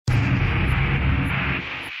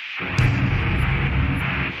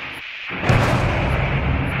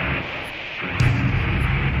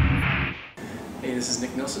this is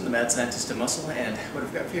Nick Nilsson, the Mad Scientist of Muscle, and what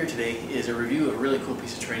I've got for you today is a review of a really cool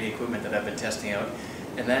piece of training equipment that I've been testing out,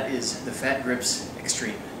 and that is the Fat Gripz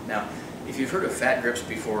Extreme. Now, if you've heard of Fat Gripz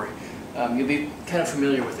before, you'll be kind of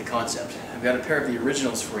familiar with the concept. I've got a pair of the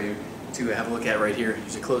originals for you to have a look at right here.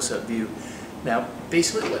 Here's a close-up view. Now,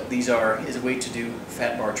 basically what these are is a way to do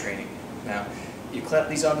fat bar training. Now, you clamp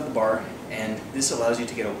these onto the bar, and this allows you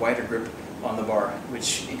to get a wider grip on the bar,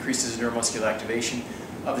 which increases neuromuscular activation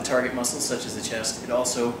of the target muscles, such as the chest. It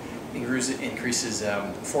also increases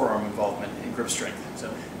forearm involvement and grip strength.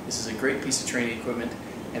 So this is a great piece of training equipment,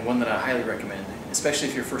 and one that I highly recommend, especially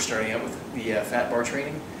if you're first starting out with the fat bar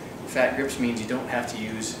training. Fat Gripz means you don't have to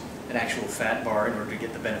use an actual fat bar in order to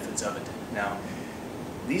get the benefits of it. Now,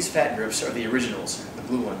 these Fat Gripz are the originals, the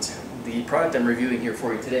blue ones. The product I'm reviewing here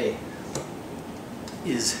for you today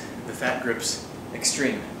is the Fat Gripz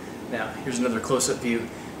Extreme. Now, here's another close-up view.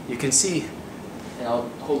 You can see, and I'll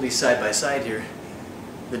hold these side by side here,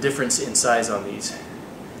 the difference in size on these.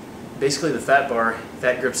 Basically, the Fat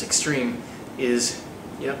Gripz Extreme is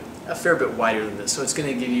a fair bit wider than this, so it's going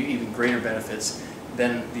to give you even greater benefits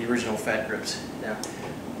than the original Fat Gripz. Now,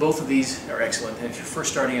 both of these are excellent, and if you're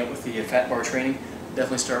first starting out with the fat bar training,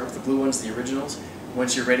 definitely start with the blue ones, the originals.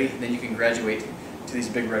 Once you're ready, then you can graduate to these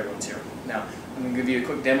big red ones here. Now, I'm going to give you a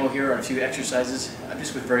quick demo here on a few exercises,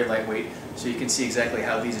 just with very lightweight, so you can see exactly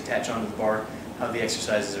how these attach onto the bar, how the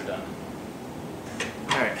exercises are done.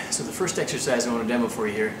 Alright, so the first exercise I want to demo for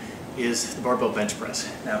you here is the barbell bench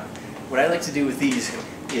press. Now, what I like to do with these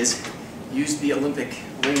is use the Olympic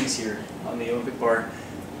rings here on the Olympic bar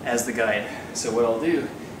as the guide. So what I'll do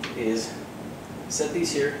is set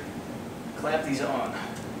these here, clamp these on.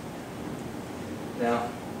 Now,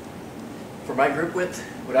 for my grip width,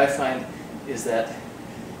 what I find is that,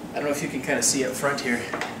 I don't know if you can kind of see up front here,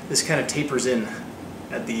 this kind of tapers in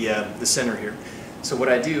at the center here. So what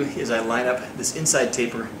I do is I line up this inside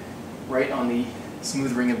taper right on the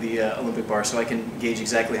smooth ring of the Olympic bar, so I can gauge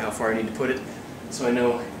exactly how far I need to put it, so I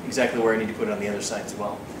know exactly where I need to put it on the other side as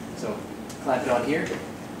well. So clamp it on here,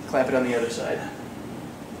 clamp it on the other side.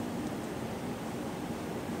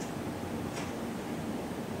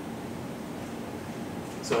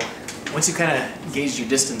 So once you kind of gauge your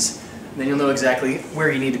distance, then you'll know exactly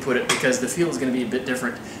where you need to put it, because the feel is going to be a bit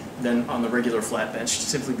different than on the regular flat bench,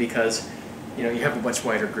 simply because you have a much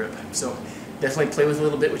wider grip. So definitely play with it a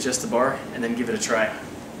little bit with just the bar, and then give it a try.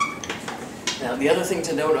 Now, the other thing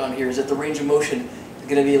to note on here is that the range of motion is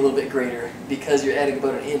going to be a little bit greater, because you're adding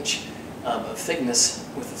about an inch of thickness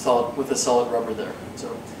with the solid rubber there. So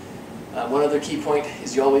one other key point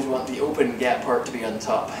is you always want the open gap part to be on the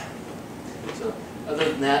top. So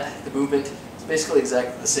other than that, the movement is basically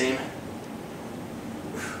exactly the same.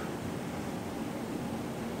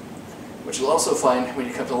 What you'll also find when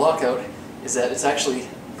you come to lockout is that it's actually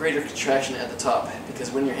greater contraction at the top, because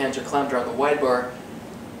when your hands are clamped around the wide bar,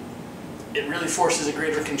 it really forces a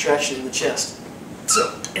greater contraction in the chest.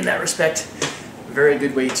 So in that respect, a very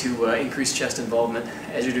good way to increase chest involvement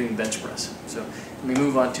as you're doing bench press. So let me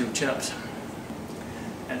move on to chin-ups.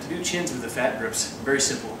 And to do chins with the Fat Gripz, very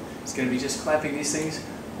simple. It's going to be just clamping these things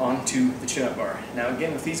onto the chin-up bar. Now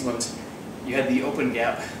again, with these ones, you had the open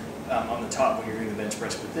gap on the top when you're doing the bench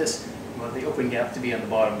press. With this, you want the open gap to be on the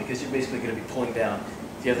bottom, because you're basically going to be pulling down.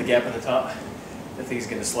 If you have the gap on the top, the thing's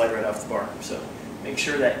going to slide right off the bar. So make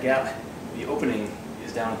sure that gap, the opening,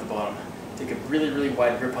 is down at the bottom. Take a really, really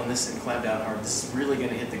wide grip on this and clamp down hard. This is really going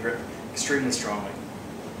to hit the grip extremely strongly.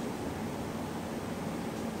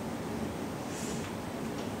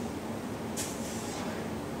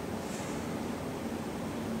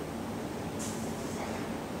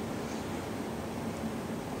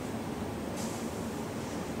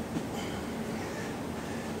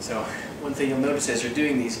 So one thing you'll notice as you're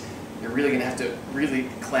doing these, you're really going to have to really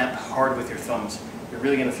clamp hard with your thumbs. You're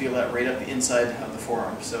really going to feel that right up the inside of the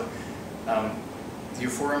forearm. So your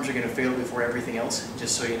forearms are going to fail before everything else,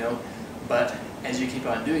 just so you know. But as you keep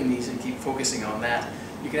on doing these and keep focusing on that,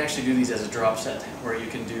 you can actually do these as a drop set, where you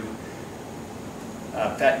can do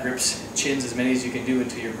Fat Gripz chins, as many as you can do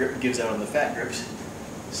until your grip gives out on the Fat Gripz.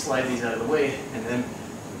 Slide these out of the way, and then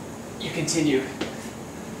you continue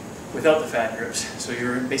without the Fat Gripz. So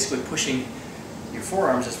you're basically pushing your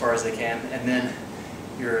forearms as far as they can, and then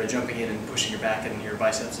you're jumping in and pushing your back and your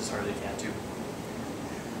biceps as hard as you can too.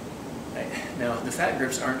 Right. Now, the Fat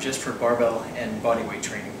Gripz aren't just for barbell and body weight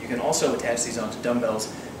training. You can also attach these onto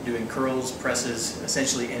dumbbells, doing curls, presses,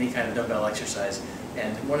 essentially any kind of dumbbell exercise.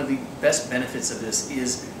 And one of the best benefits of this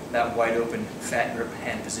is that wide open fat grip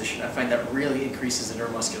hand position. I find that really increases the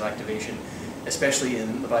neuromuscular activation, especially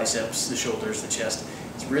in the biceps, the shoulders, the chest.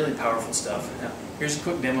 It's really powerful stuff. Now, here's a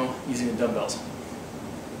quick demo using the dumbbells.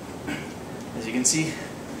 As you you can see,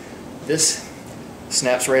 this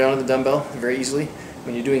snaps right onto the dumbbell very easily.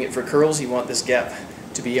 When you're doing it for curls, you want this gap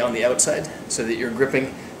to be on the outside so that your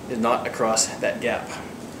gripping is not across that gap.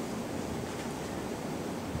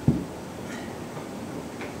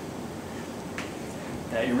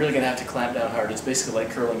 Now you're really going to have to clamp down hard. It's basically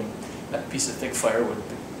like curling a piece of thick firewood.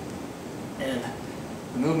 And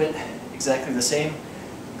the movement, exactly the same,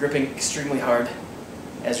 gripping extremely hard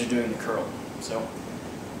as you're doing the curl. So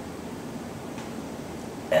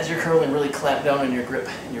as you're curling, really clamp down on your grip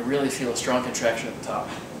and you really feel a strong contraction at the top.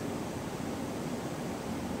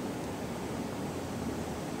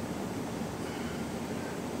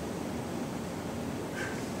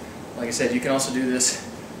 Like I said, you can also do this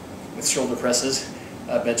with shoulder presses,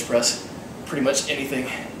 bench press. Pretty much anything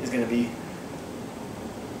is going to be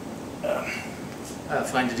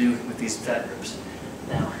fine to do with these Fat Gripz.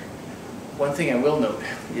 Now, one thing I will note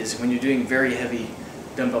is when you're doing very heavy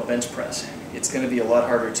dumbbell bench press, it's going to be a lot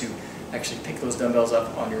harder to actually pick those dumbbells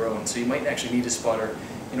up on your own. So you might actually need a spotter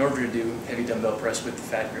in order to do heavy dumbbell press with the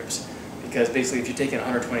Fat Gripz. Because basically if you're taking a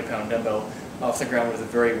 120-pound dumbbell off the ground with a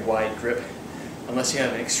very wide grip, unless you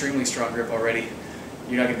have an extremely strong grip already,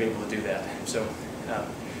 you're not going to be able to do that. So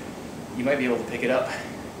you might be able to pick it up,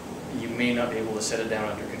 you may not be able to set it down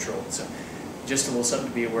under control. So just a little something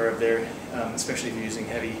to be aware of there, especially if you're using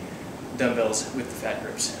heavy dumbbells with the Fat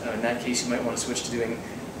Gripz. In that case, you might want to switch to doing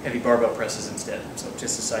heavy barbell presses instead. So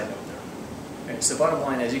just a side note there. Alright, so bottom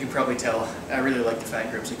line, as you can probably tell, I really like the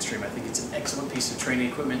Fat Gripz Extreme. I think it's an excellent piece of training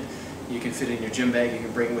equipment. You can fit it in your gym bag, you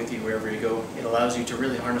can bring it with you wherever you go. It allows you to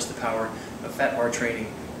really harness the power of fat bar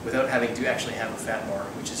training without having to actually have a fat bar,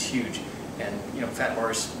 which is huge. And you know, fat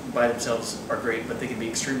bars by themselves are great, but they can be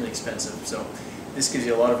extremely expensive. So this gives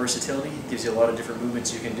you a lot of versatility, gives you a lot of different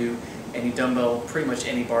movements you can do. Any dumbbell, pretty much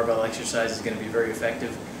any barbell exercise is going to be very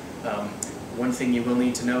effective. One thing you will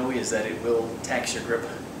need to know is that it will tax your grip,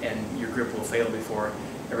 and your grip will fail before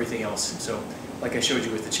everything else. So like I showed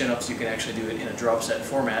you with the chin-ups, you can actually do it in a drop set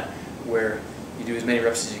format where you do as many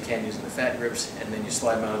reps as you can using the Fat Gripz, and then you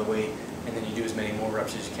slide them out of the way, and then you do as many more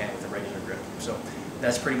reps as you can with a regular grip. So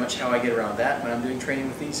that's pretty much how I get around that when I'm doing training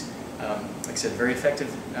with these. Like I said, very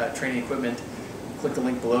effective training equipment. Click the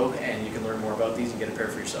link below and you can learn more about these and get a pair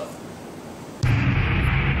for yourself.